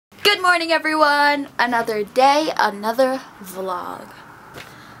Good morning, everyone! Another day, another vlog.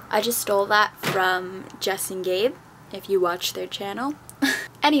 I just stole that from Jess and Gabe, if you watch their channel.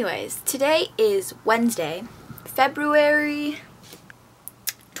 Anyways, today is Wednesday, February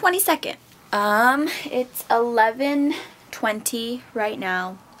 22nd. It's 11:20 right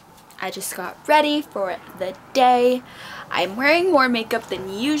now. I just got ready for the day. I'm wearing more makeup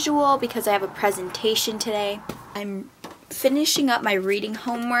than usual because I have a presentation today. I'm finishing up my reading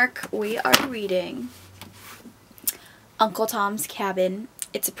homework. We are reading Uncle Tom's Cabin.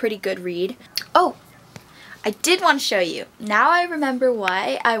 It's a pretty good read. Oh, I did want to show you. Now I remember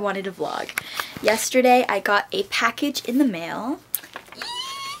why I wanted to vlog. Yesterday I got a package in the mail.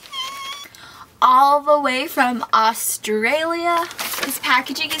 All the way from Australia. This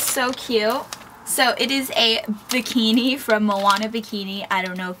packaging is so cute. So it is a bikini from Moana Bikini. I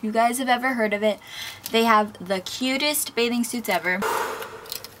don't know if you guys have ever heard of it. They have the cutest bathing suits ever.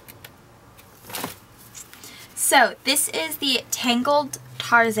 So this is the Tangled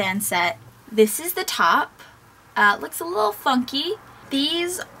Tarzan set. This is the top. Looks a little funky.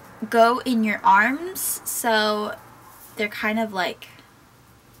 These go in your arms, so they're kind of like,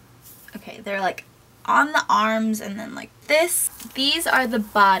 okay, they're like on the arms and then like this. These are the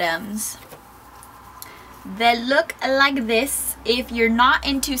bottoms. They look like this. If you're not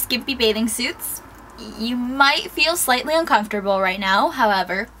into skimpy bathing suits, you might feel slightly uncomfortable right now.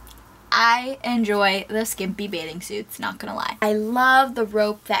 However, I enjoy the skimpy bathing suits, not gonna lie. I love the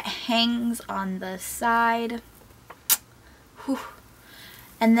rope that hangs on the side. Whew.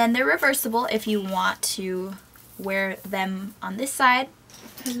 And then they're reversible if you want to wear them on this side.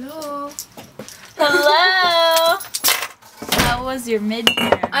 Hello. Hello. How was your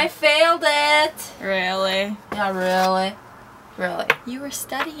midterm? I failed it. Really? Yeah, really. Really. You were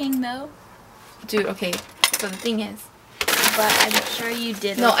studying though. Dude, okay. So the thing is. But I'm sure you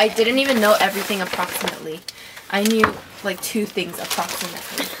did. No, okay. I didn't even know everything approximately. I knew like 2 things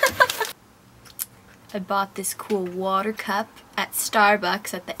approximately. I bought this cool water cup at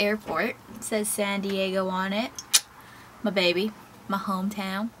Starbucks at the airport. It says San Diego on it. My baby. My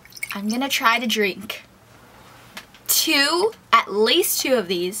hometown. I'm gonna try to drink at least two of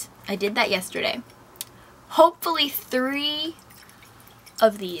these. I did that yesterday. Hopefully 3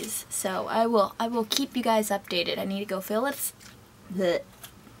 of these. So I will keep you guys updated. I need to go fill this.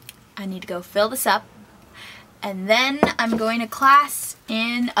 I need to go fill this up. And then I'm going to class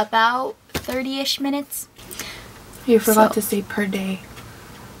in about 30-ish minutes. You forgot to say per day.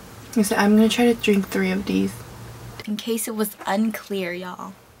 You said I'm gonna try to drink 3 of these. In case it was unclear,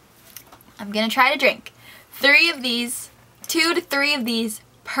 y'all. I'm gonna try to drink 3 of these, 2 to 3 of these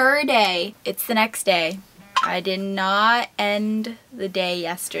per day. It's the next day. I did not end the day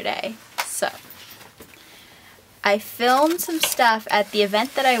yesterday. So, I filmed some stuff at the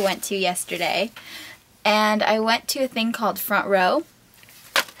event that I went to yesterday. And I went to a thing called Front Row.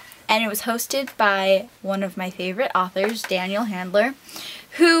 And it was hosted by one of my favorite authors, Daniel Handler,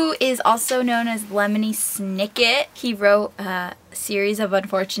 who is also known as Lemony Snicket. He wrote a series of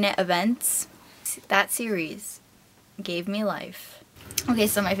unfortunate events. That series gave me life. Okay,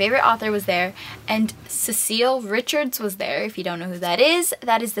 so my favorite author was there, and Cecile Richards was there. If you don't know who that is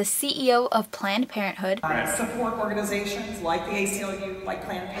the CEO of Planned Parenthood. Support organizations like the ACLU, like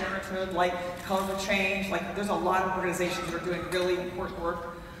Planned Parenthood, like Color for Change. Like, there's a lot of organizations that are doing really important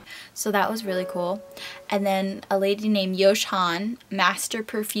work. So that was really cool. And then a lady named Yosh Han, master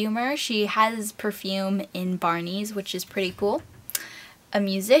perfumer. She has perfume in Barney's, which is pretty cool. A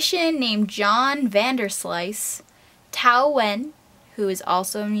musician named John Vanderslice, Tao Wen, who is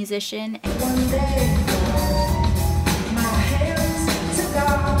also a musician,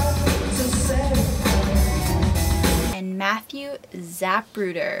 and Matthew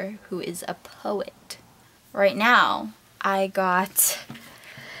Zapruder, who is a poet. Right now, I got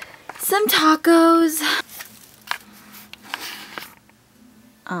some tacos.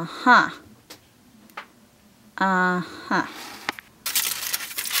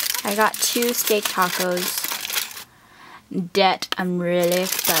 I got 2 steak tacos that I'm really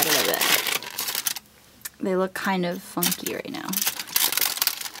excited about. They look kind of funky right now.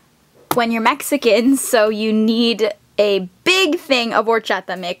 When you're Mexican, so you need a big thing of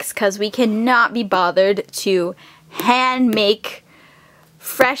horchata mix because we cannot be bothered to hand make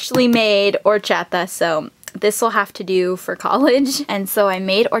freshly made horchata, so this will have to do for college. And so I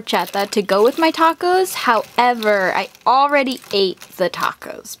made horchata to go with my tacos. However, I already ate the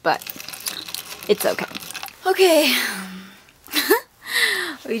tacos, but it's okay. Okay.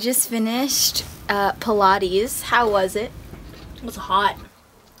 We just finished Pilates. How was it? It was hot.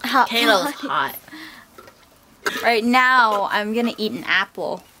 How Kayla was hot. Right now, I'm gonna eat an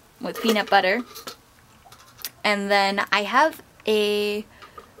apple. with peanut butter. And then I have a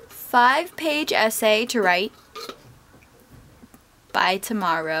 5-page essay to write by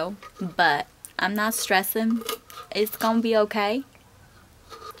tomorrow, but I'm not stressing. It's gonna be okay.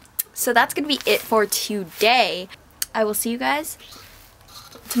 So that's gonna be it for today. I will see you guys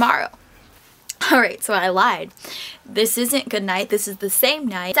tomorrow. Alright, so I lied. This isn't good night, this is the same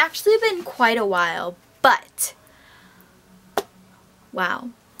night. It's actually been quite a while, but wow.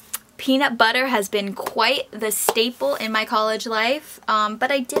 Peanut butter has been quite the staple in my college life,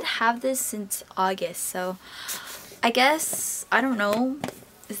 but I did have this since August, so I guess, I don't know,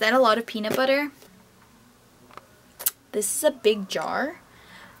 is that a lot of peanut butter? This is a big jar,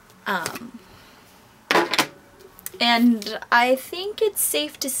 and I think it's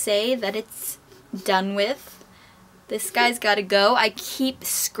safe to say that it's done with. This guy's gotta go. I keep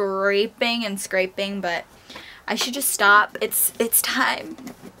scraping and scraping, but I should just stop. It's time.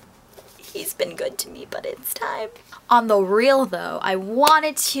 He's been good to me, but it's time. On the real though, I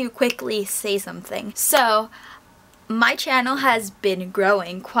wanted to quickly say something. So, my channel has been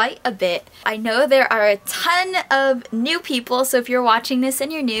growing quite a bit. I know there are a ton of new people, so if you're watching this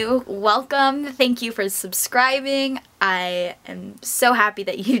and you're new, welcome. Thank you for subscribing. I am so happy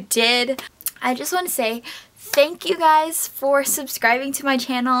that you did. I just want to say thank you guys for subscribing to my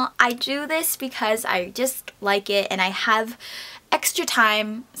channel. I do this because I just like it and I have extra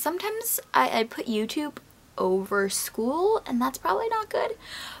time. Sometimes I put YouTube over school and that's probably not good,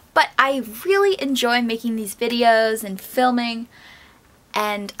 but I really enjoy making these videos and filming,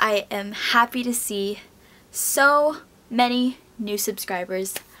 and I am happy to see so many new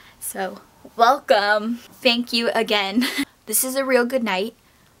subscribers. So welcome. Thank you again. This is a real good night,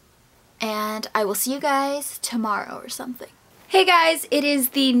 and I will see you guys tomorrow or something. Hey guys, it is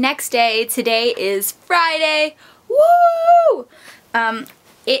the next day. Today is Friday. Woo!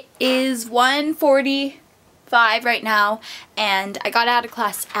 It is 1:45 right now, and I got out of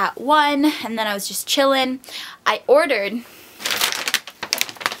class at 1, and then I was just chilling. I ordered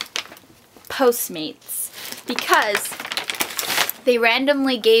Postmates because they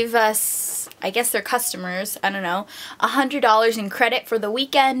randomly gave us, I guess they're customers, I don't know, $100 in credit for the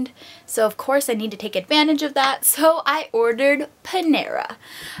weekend. So of course I need to take advantage of that. So I ordered Panera,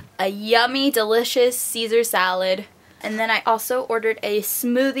 a yummy, delicious Caesar salad. And then I also ordered a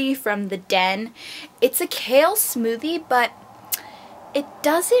smoothie from the Den. It's a kale smoothie, but it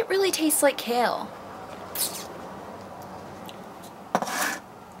doesn't really taste like kale.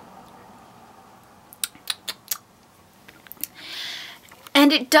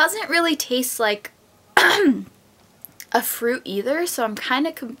 And it doesn't really taste like a fruit either, so I'm kind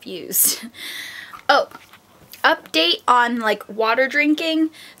of confused. Oh, update on like water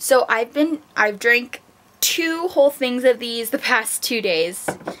drinking. So I've drank 2 whole things of these the past 2 days.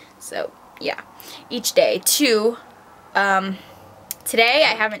 So yeah, each day 2. Today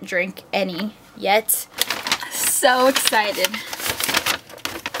I haven't drank any yet. So excited.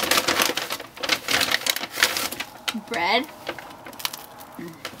 Bread.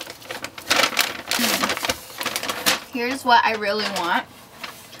 Here's what I really want.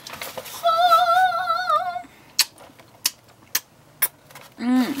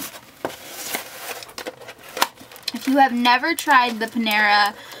 If you have never tried the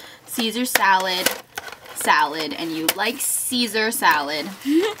Panera Caesar salad and you like Caesar salad,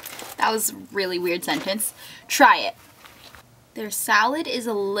 that was a really weird sentence, try it. Their salad is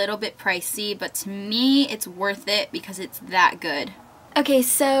a little bit pricey, but to me it's worth it because it's that good. Okay,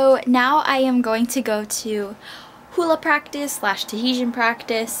 so now I am going to go to hula practice / Tahitian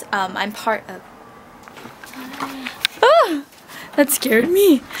practice. I'm part of... Oh, that scared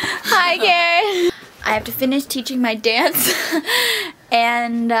me. Hi, Karen. I have to finish teaching my dance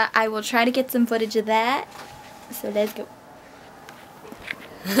and I will try to get some footage of that. So let's go.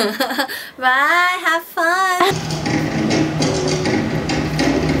 Bye, have fun.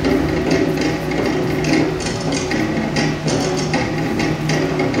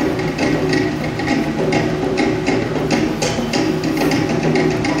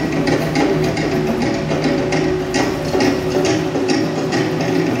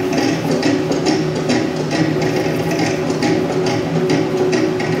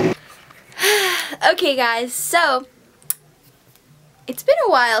 Okay guys, so it's been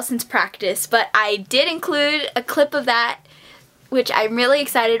a while since practice, but I did include a clip of that, which I'm really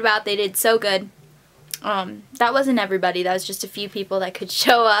excited about. They did so good. That wasn't everybody, that was just a few people that could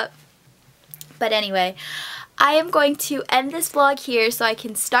show up. But anyway, I am going to end this vlog here so I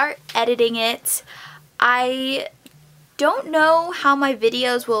can start editing it. I don't know how my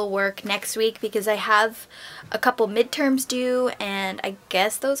videos will work next week because I have a couple midterms due, and I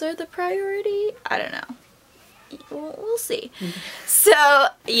guess those are the priority. I don't know. We'll see. So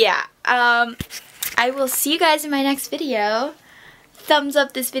yeah, I will see you guys in my next video. Thumbs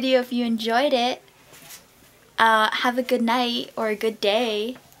up this video if you enjoyed it. Have a good night or a good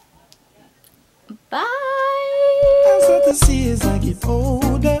day. Bye.